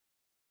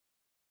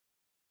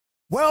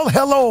Well,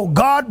 hello.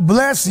 God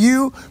bless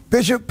you.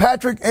 Bishop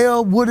Patrick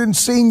L. Wooden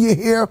Sr.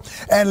 here.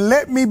 And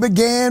let me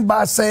begin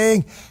by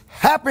saying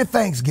happy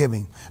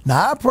Thanksgiving.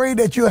 Now, I pray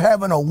that you're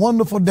having a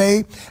wonderful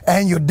day,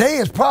 and your day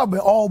is probably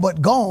all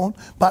but gone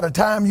by the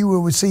time you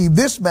will receive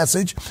this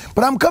message.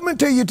 But I'm coming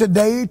to you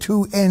today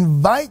to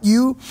invite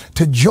you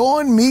to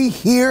join me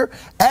here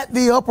at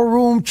the Upper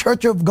Room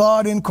Church of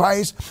God in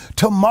Christ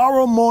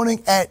tomorrow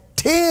morning at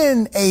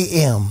 10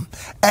 a.m.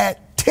 At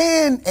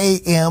 10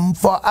 a.m.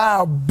 for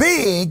our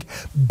big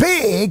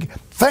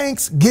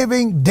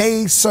Thanksgiving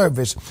Day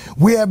service.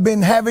 We have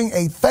been having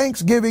a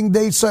Thanksgiving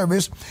Day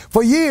service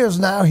for years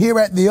now here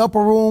at the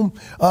Upper Room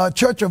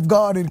Church of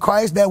God in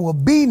Christ. There will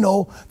be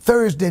no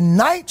Thursday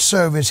night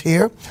service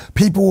here.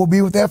 People will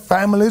be with their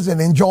families and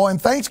enjoying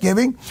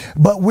Thanksgiving,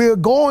 but we're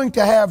going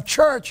to have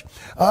church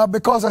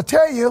because I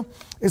tell you,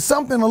 it's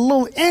something a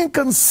little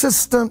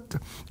inconsistent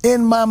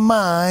in my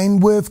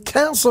mind with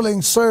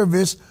canceling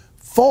service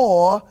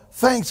for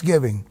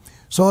Thanksgiving.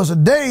 So it's a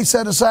day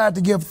set aside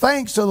to give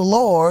thanks to the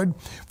Lord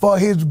for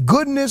his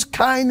goodness,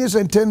 kindness,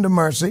 and tender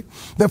mercy.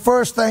 The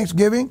first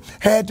Thanksgiving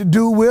had to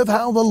do with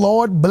how the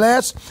Lord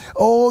blessed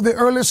the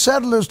early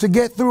settlers to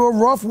get through a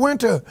rough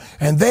winter.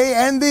 And they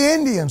and the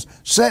Indians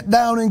sat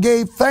down and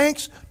gave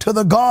thanks to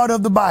the God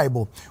of the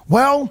Bible.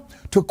 Well,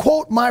 to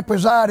quote my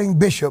presiding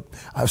bishop,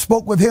 I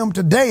spoke with him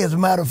today, as a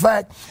matter of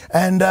fact,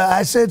 and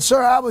I said,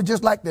 sir, I would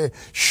just like to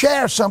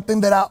share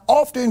something that I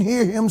often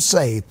hear him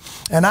say.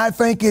 And I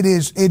think it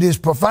is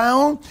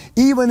profound.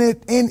 Even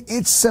in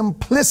its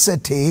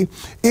simplicity,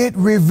 it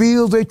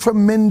reveals a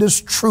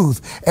tremendous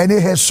truth, and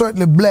it has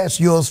certainly blessed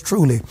yours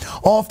truly.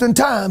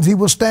 Oftentimes, he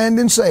will stand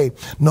and say,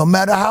 no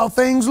matter how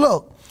things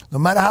look, no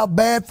matter how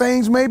bad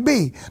things may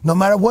be, no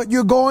matter what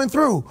you're going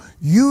through,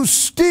 you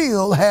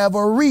still have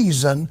a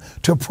reason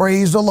to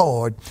praise the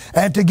Lord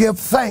and to give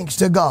thanks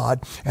to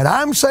God. And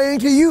I'm saying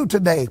to you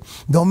today,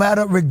 no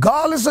matter,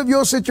 regardless of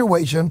your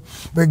situation,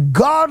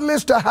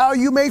 regardless to how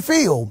you may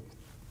feel,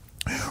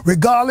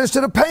 regardless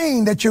to the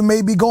pain that you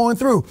may be going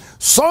through.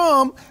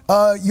 Some,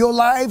 your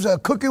lives are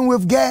cooking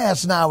with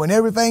gas now and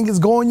everything is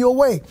going your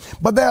way.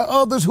 But there are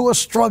others who are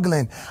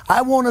struggling.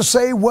 I want to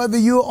say, whether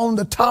you're on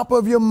the top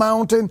of your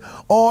mountain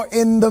or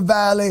in the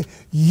valley,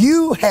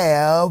 you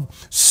have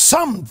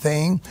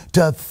something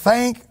to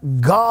thank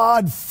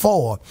God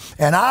for.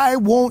 And I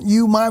want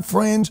you, my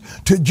friends,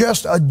 to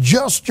just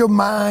adjust your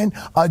mind,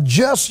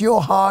 adjust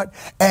your heart,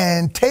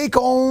 and take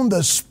on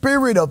the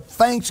spirit of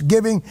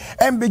thanksgiving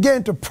and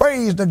begin to praise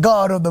the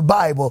God of the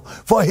Bible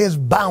for his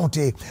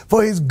bounty,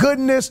 for his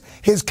goodness,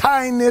 his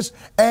kindness,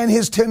 and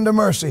his tender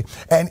mercy.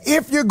 And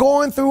if you're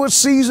going through a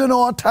season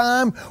or a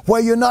time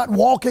where you're not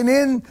walking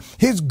in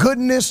his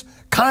goodness,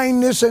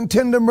 kindness, and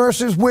tender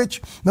mercies,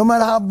 which no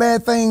matter how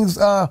bad things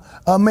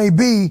may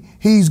be,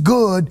 he's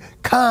good,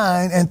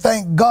 kind, and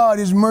thank God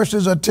his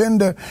mercies are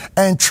tender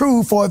and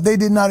true, for if they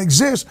did not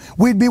exist,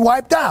 we'd be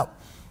wiped out.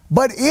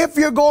 But if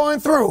you're going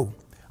through,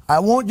 I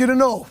want you to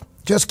know,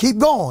 just keep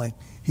going.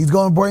 He's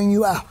going to bring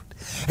you out.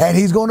 And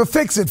he's going to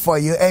fix it for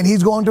you, and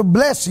he's going to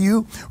bless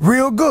you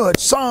real good.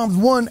 Psalms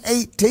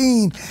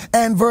 118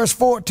 and verse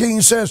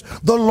 14 says,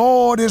 the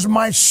Lord is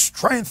my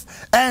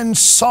strength and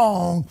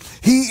song.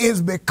 He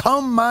is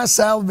become my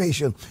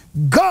salvation.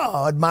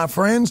 God, my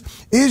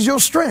friends, is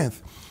your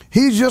strength.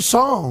 He's your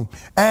song,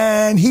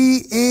 and he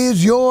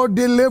is your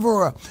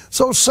deliverer.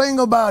 So sing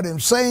about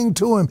him, sing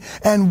to him,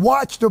 and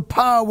watch the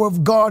power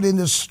of God in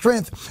the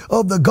strength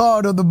of the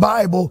God of the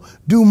Bible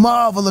do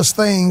marvelous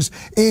things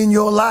in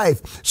your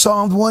life.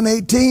 Psalms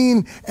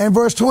 118 and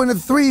verse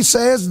 23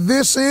 says,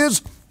 this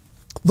is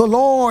the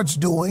Lord's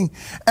doing,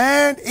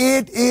 and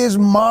it is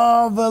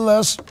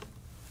marvelous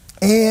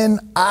in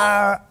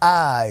our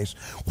eyes.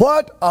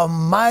 What a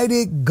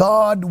mighty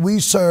God we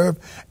serve.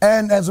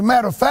 And as a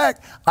matter of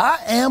fact, I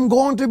am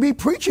going to be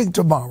preaching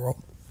tomorrow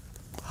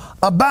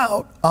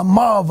about a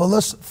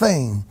marvelous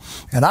thing.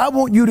 And I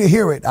want you to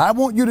hear it. I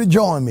want you to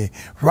join me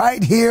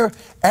right here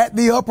at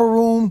the Upper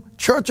Room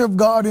Church of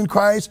God in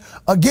Christ,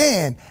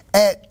 again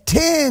at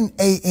 10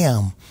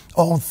 a.m.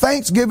 on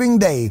Thanksgiving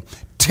Day.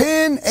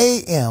 10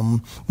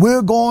 a.m.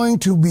 we're going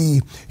to be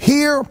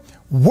here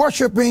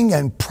worshiping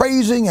and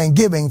praising and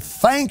giving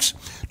thanks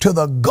to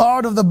the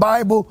God of the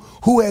Bible,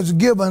 who has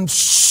given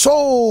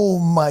so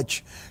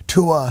much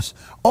to us.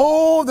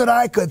 Oh, that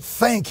I could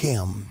thank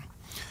him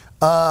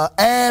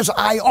as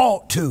I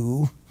ought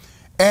to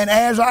and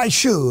as I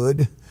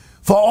should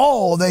for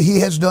all that he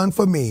has done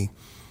for me.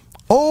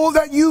 Oh,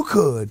 that you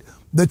could.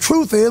 The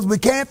truth is, we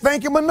can't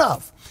thank him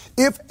enough.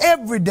 If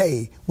every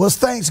day was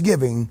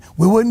Thanksgiving,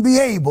 we wouldn't be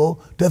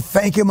able to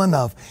thank him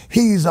enough.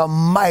 He's a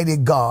mighty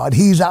God.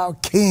 He's our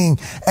King,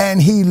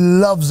 and he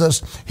loves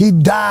us. He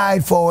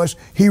died for us.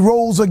 He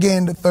rose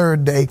again the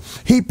third day.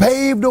 He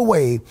paved a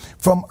way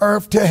from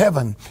earth to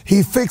heaven.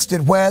 He fixed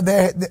it where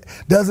there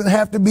doesn't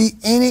have to be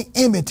any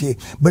enmity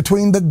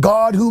between the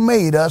God who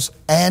made us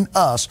and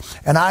us.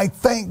 And I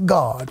thank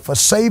God for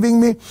saving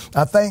me.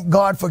 I thank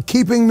God for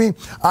keeping me.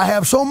 I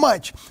have so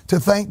much to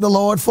thank the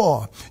Lord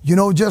for. You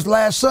know, just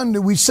last Sunday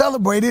we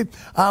celebrated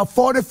our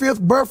 45th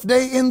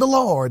birthday in the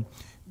Lord.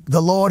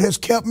 the Lord has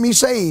kept me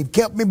saved,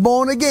 kept me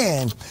born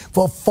again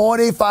for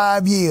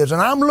 45 years.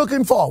 And I'm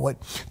looking forward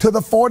to the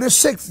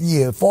 46th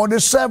year,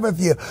 47th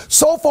year,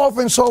 so forth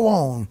and so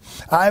on.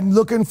 I'm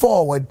looking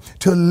forward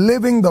to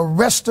living the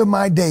rest of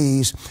my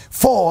days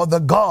for the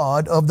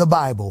God of the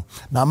Bible.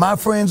 Now, my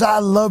friends, I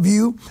love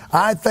you.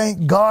 I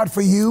thank God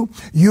for you.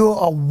 You're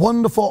a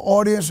wonderful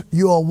audience.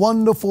 You're a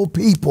wonderful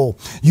people.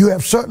 You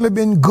have certainly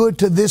been good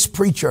to this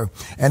preacher.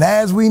 And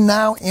as we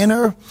now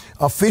enter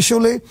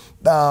officially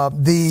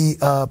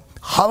the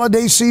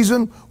holiday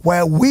season,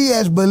 where we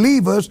as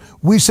believers,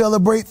 we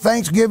celebrate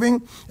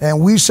Thanksgiving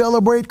and we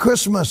celebrate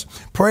Christmas.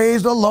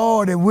 Praise the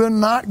Lord. And we're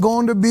not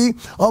going to be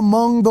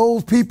among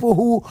those people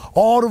who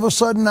all of a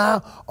sudden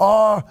now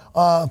are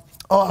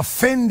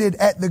offended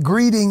at the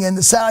greeting and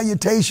the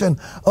salutation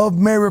of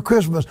Merry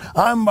Christmas.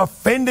 I'm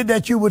offended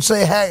that you would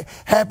say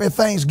Happy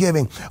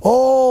Thanksgiving.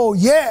 Oh,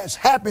 yes,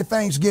 Happy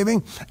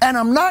Thanksgiving. And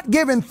I'm not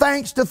giving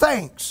thanks to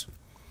thanks.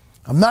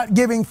 I'm not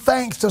giving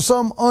thanks to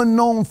some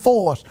unknown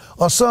force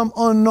or some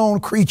unknown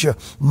creature.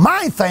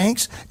 My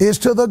thanks is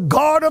to the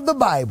God of the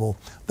Bible,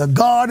 the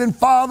God and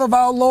Father of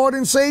our Lord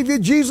and Savior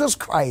Jesus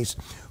Christ,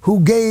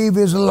 who gave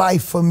his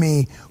life for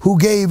me, who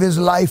gave his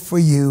life for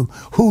you,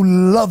 who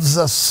loves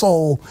us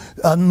so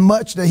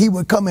much that he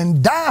would come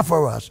and die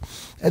for us.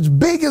 As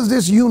big as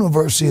this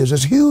universe is,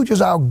 as huge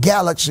as our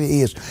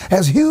galaxy is,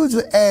 as huge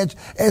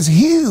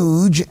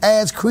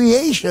as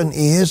creation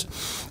is,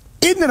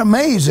 isn't it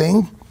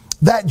amazing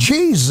that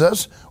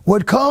Jesus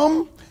would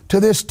come to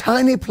this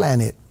tiny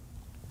planet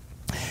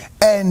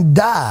and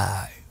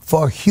die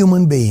for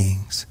human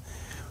beings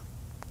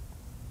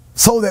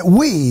so that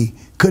we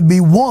could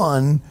be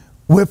one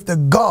with the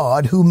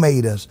God who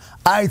made us?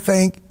 I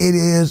think it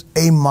is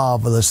a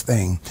marvelous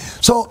thing.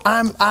 So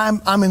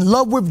I'm in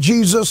love with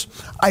Jesus.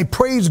 I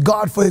praise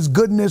God for his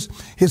goodness,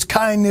 his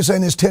kindness,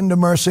 and his tender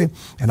mercy.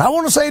 And I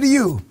want to say to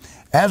you,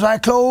 as I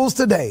close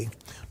today,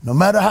 no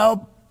matter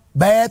how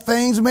bad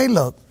things may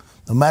look,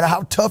 no matter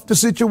how tough the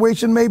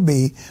situation may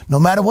be, no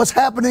matter what's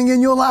happening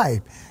in your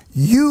life,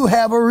 you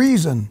have a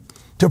reason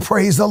to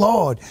praise the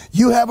Lord.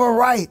 You have a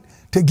right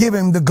to give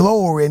him the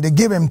glory and to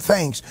give him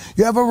thanks.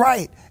 You have a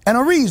right and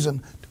a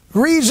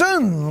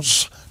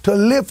reasons to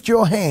lift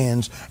your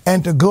hands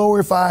and to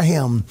glorify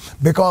him,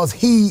 because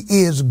he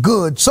is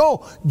good.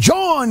 So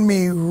join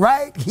me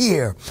right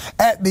here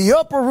at the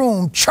Upper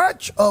Room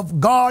Church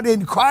of God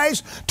in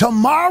Christ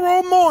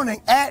tomorrow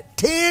morning at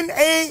 10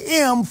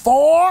 a.m.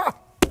 for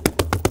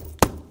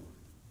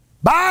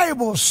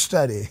Bible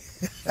study.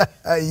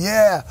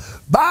 Yeah,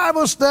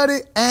 Bible study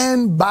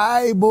and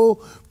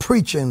Bible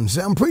preaching.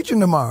 So I'm preaching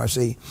tomorrow,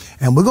 see,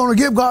 and we're going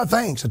to give God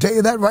thanks. I'll tell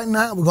you that right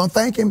now. We're going to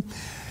thank him.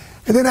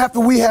 And then after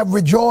we have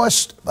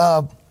rejoiced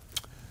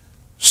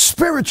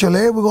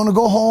spiritually, we're going to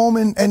go home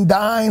and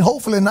dine,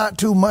 hopefully not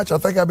too much. I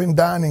think I've been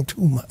dining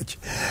too much.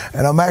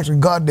 And I'm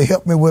asking God to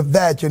help me with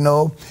that, you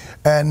know.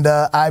 And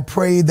I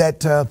pray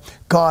that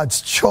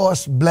God's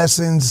choice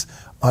blessings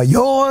are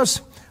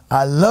yours.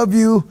 I love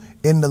you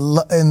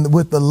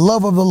with the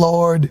love of the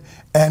Lord,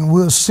 and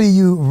we'll see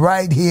you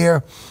right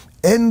here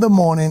in the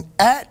morning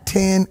at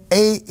 10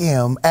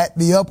 a.m. at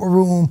the Upper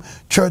Room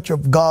Church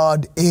of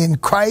God in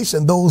Christ.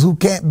 And those who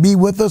can't be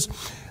with us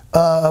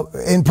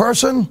in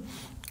person,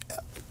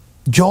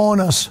 join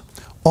us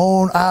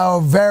on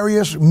our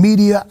various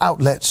media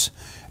outlets,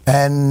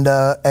 and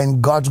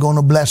God's going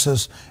to bless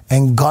us,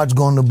 and God's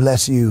going to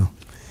bless you.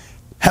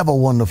 Have a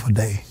wonderful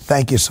day.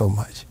 Thank you so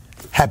much.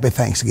 Happy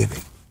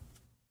Thanksgiving.